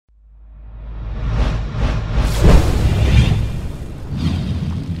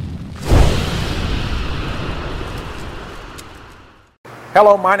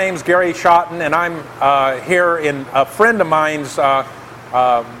Hello, my name's Gary Schotten, and I'm here in a friend of mine's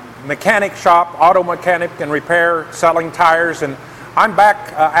mechanic shop, auto mechanic and repair, selling tires. And I'm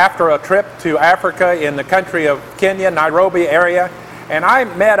back after a trip to Africa in the country of Kenya, Nairobi area. And I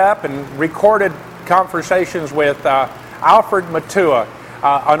met up and recorded conversations with Alfred Mutua,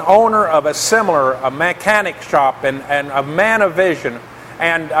 an owner of a similar mechanic shop and a man of vision.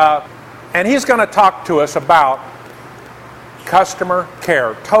 And he's going to talk to us about customer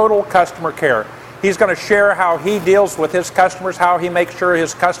care, total customer care. He's going to share how he deals with his customers, how he makes sure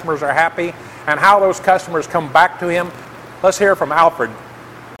his customers are happy, and how those customers come back to him. Let's hear from Alfred.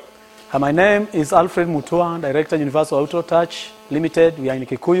 My name is Alfred Mutua, Director, Universal Auto Touch Limited. We are in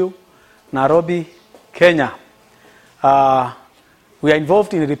Kikuyu, Nairobi, Kenya. We are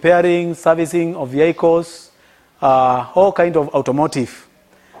involved in repairing, servicing of vehicles, all kind of automotive.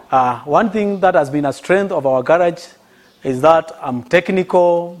 One thing that has been a strength of our garage is that I'm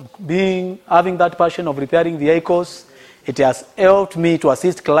technical, having that passion of repairing vehicles. It has helped me to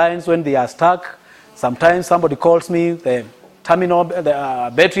assist clients when they are stuck. Sometimes somebody calls me, the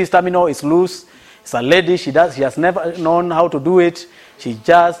battery terminal is loose. It's a lady, she has never known how to do it. She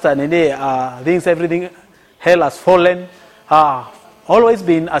just thinks everything, hell has fallen. Always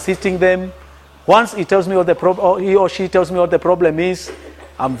been assisting them. Once he tells me what he or she tells me what the problem is,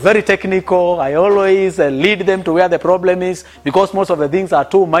 I'm very technical. I always lead them to where the problem is, because most of the things are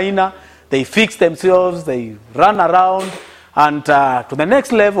too minor. They fix themselves, they run around, and to the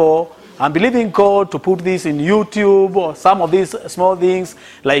next level, I'm believing God to put this in YouTube, or some of these small things,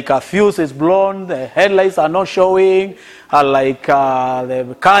 like a fuse is blown, the headlights are not showing,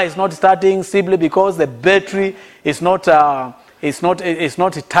 the car is not starting simply because the battery is not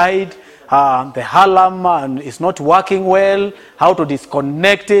tied. The alarm is not working well, how to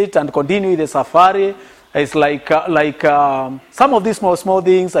disconnect it and continue the safari. It's some of these small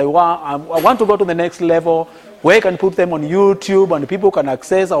things. I want to go to the next level where I can put them on YouTube and people can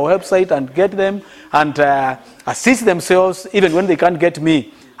access our website and get them and assist themselves even when they can't get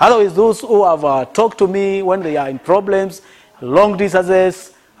me. Otherwise, those who have talked to me when they are in problems, long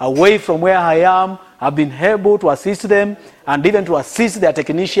distances, away from where I am, I've been able to assist them and even to assist their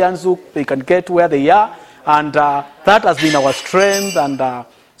technicians so they can get where they are. And that has been our strength and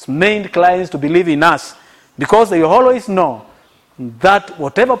made clients to believe in us, because they always know that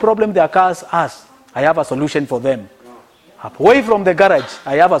whatever problem their cars has, I have a solution for them. Away from the garage,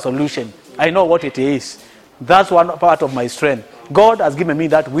 I have a solution. I know what it is. That's one part of my strength. God has given me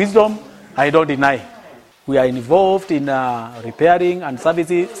that wisdom. I don't deny. We are involved in repairing and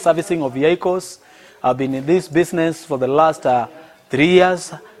servicing of vehicles. I've been in this business for the last 3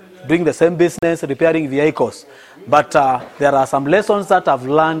 years, doing the same business, repairing vehicles. But there are some lessons that I've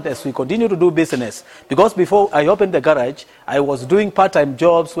learned as we continue to do business. Because before I opened the garage, I was doing part-time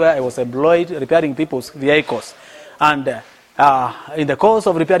jobs where I was employed repairing people's vehicles. And in the course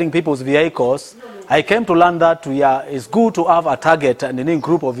of repairing people's vehicles, I came to learn that it's good to have a target and a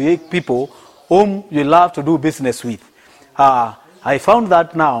group of people whom you love to do business with. I found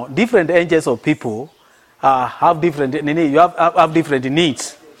that now different ages of people have different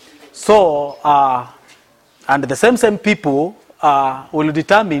needs. So, and the same people will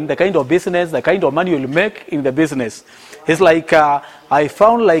determine the kind of business, the kind of money you'll make in the business. It's like I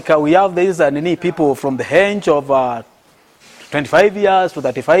found we have these people from the age of 25 years to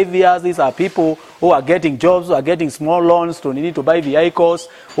 35 years. These are people who are getting jobs, who are getting small loans to need to buy vehicles,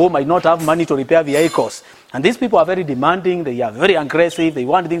 who might not have money to repair vehicles. And these people are very demanding, they are very aggressive, they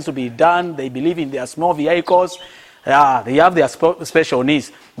want things to be done, they believe in their small vehicles, they have their special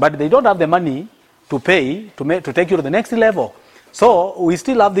needs, but they don't have the money to pay to take you to the next level. So we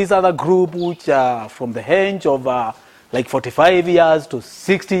still have this other group which are from the age of 45 years to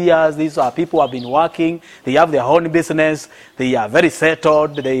 60 years. These are people who have been working, they have their own business, they are very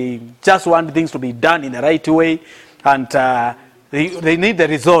settled, they just want things to be done in the right way, and they need the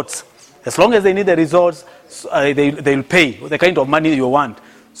results. As long as they need the results, they'll pay the kind of money you want.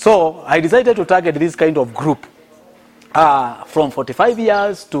 So I decided to target this kind of group from 45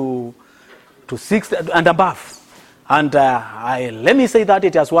 years to 60 and above. And let me say that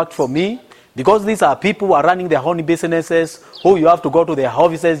it has worked for me, because these are people who are running their own businesses, who you have to go to their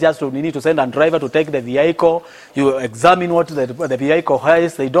offices just to need to send a driver to take the vehicle. You examine what the vehicle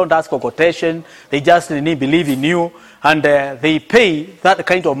has. They don't ask for quotation. They just believe in you, and they pay that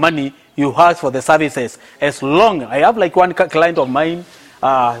kind of money you ask for the services. As long, I have one client of mine,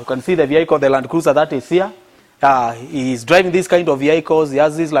 you can see the vehicle, the Land Cruiser that is here. He is driving this kind of vehicles. He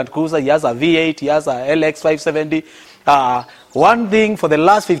has this Land Cruiser, he has a V8, he has a LX 570. One thing, for the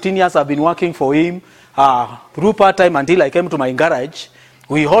last 15 years I've been working for him through part-time until I came to my garage.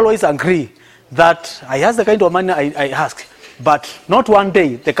 we always agree that I ask the kind of money I ask, but not one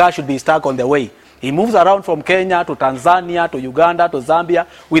day the car should be stuck on the way. He moves around from Kenya to Tanzania to Uganda to Zambia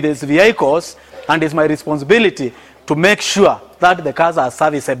with his vehicles, and it's my responsibility to make sure that the cars are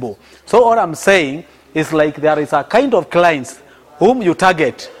serviceable. So all I'm saying is like there is a kind of clients whom you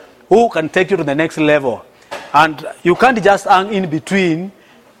target who can take you to the next level. And you can't just hang in between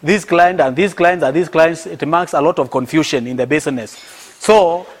this client and these clients and these clients. It marks a lot of confusion in the business.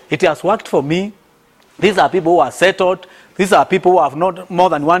 So it has worked for me. These are people who are settled. These are people who have not more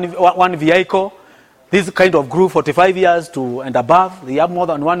than one vehicle. This kind of group, 45 years and above, they have more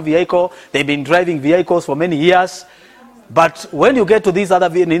than one vehicle. They've been driving vehicles for many years. But when you get to this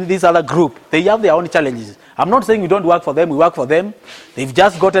other group, they have their own challenges. I'm not saying we don't work for them, we work for them. They've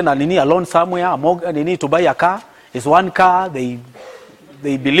just gotten a loan somewhere, they need to buy a car. It's one car, they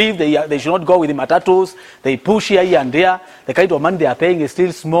believe they should not go with the matatus. They push here and there. The kind of money they are paying is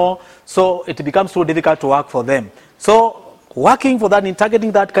still small, so it becomes so difficult to work for them. So working for that and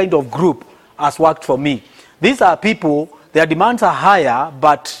targeting that kind of group has worked for me. These are people, their demands are higher,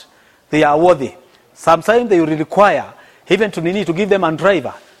 but they are worthy. Sometimes they will require even to give them a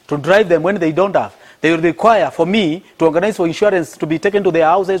driver to drive them when they don't have. They will require for me to organize for insurance to be taken to their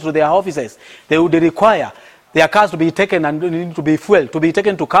houses, to their offices. They would require their cars to be taken and to be fueled, to be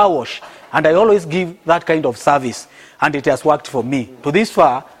taken to car wash. And I always give that kind of service. And it has worked for me. To this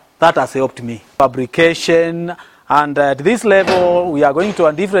far, that has helped me. Fabrication, and at this level, we are going to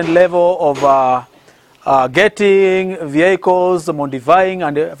a different level of getting vehicles, modifying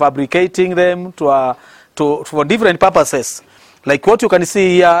and fabricating them for different purposes. Like what you can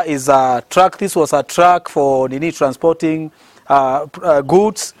see here is a truck. This was a truck for transporting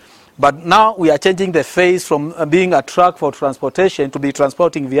goods. But now we are changing the phase from being a truck for transportation to be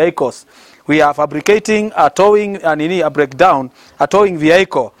transporting vehicles. We are fabricating a towing a breakdown, a towing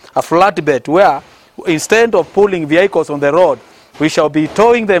vehicle, a flatbed, where instead of pulling vehicles on the road, we shall be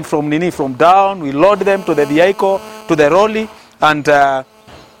towing them from down. We load them to the vehicle, to the rolly, and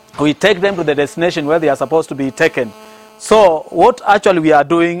we take them to the destination where they are supposed to be taken. So what actually we are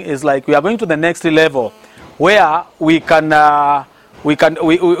doing is like we are going to the next level, where we can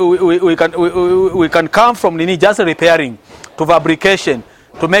come from just repairing to fabrication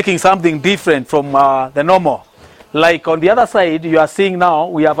to making something different from the normal. Like on the other side, you are seeing now,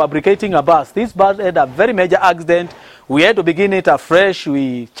 we are fabricating a bus. This bus had a very major accident. We had to begin it afresh.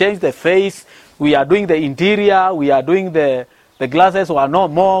 We changed the face. We are doing the interior. We are doing the glasses were no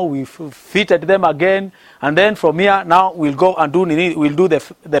more. We fitted them again. And then from here, now we'll go and do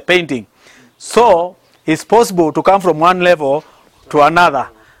the painting. So it's possible to come from one level to another,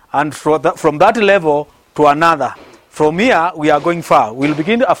 and from that level to another. From here, we are going far. We'll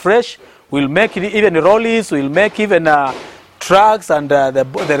begin afresh. We'll make even rollies. We'll make even trucks and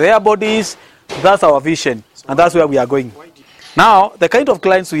the rear bodies. That's our vision, and that's where we are going. Now, the kind of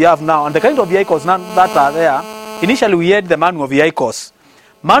clients we have now and the kind of vehicles now that are there, initially we had the manual vehicles.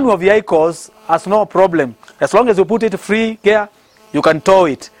 Manual vehicles has no problem. As long as you put it free gear, you can tow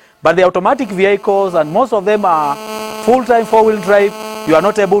it. But the automatic vehicles, and most of them are full-time four-wheel drive, you are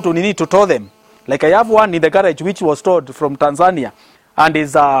not able to need to tow them. Like I have one in the garage which was towed from Tanzania, and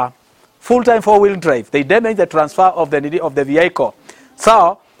is a full-time four-wheel drive. They damaged the transfer of the vehicle.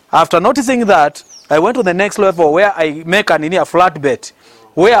 So after noticing that, I went to the next level where I make a flatbed,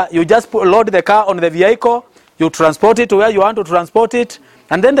 where you just load the car on the vehicle, you transport it to where you want to transport it,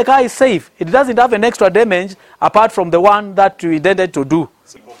 and then the car is safe. It doesn't have an extra damage apart from the one that you intended to do.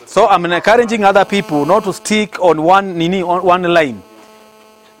 So I'm encouraging other people not to stick on one line.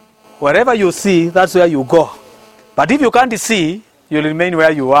 Wherever you see, that's where you go. But if you can't see, you'll remain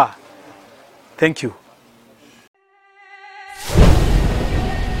where you are. Thank you.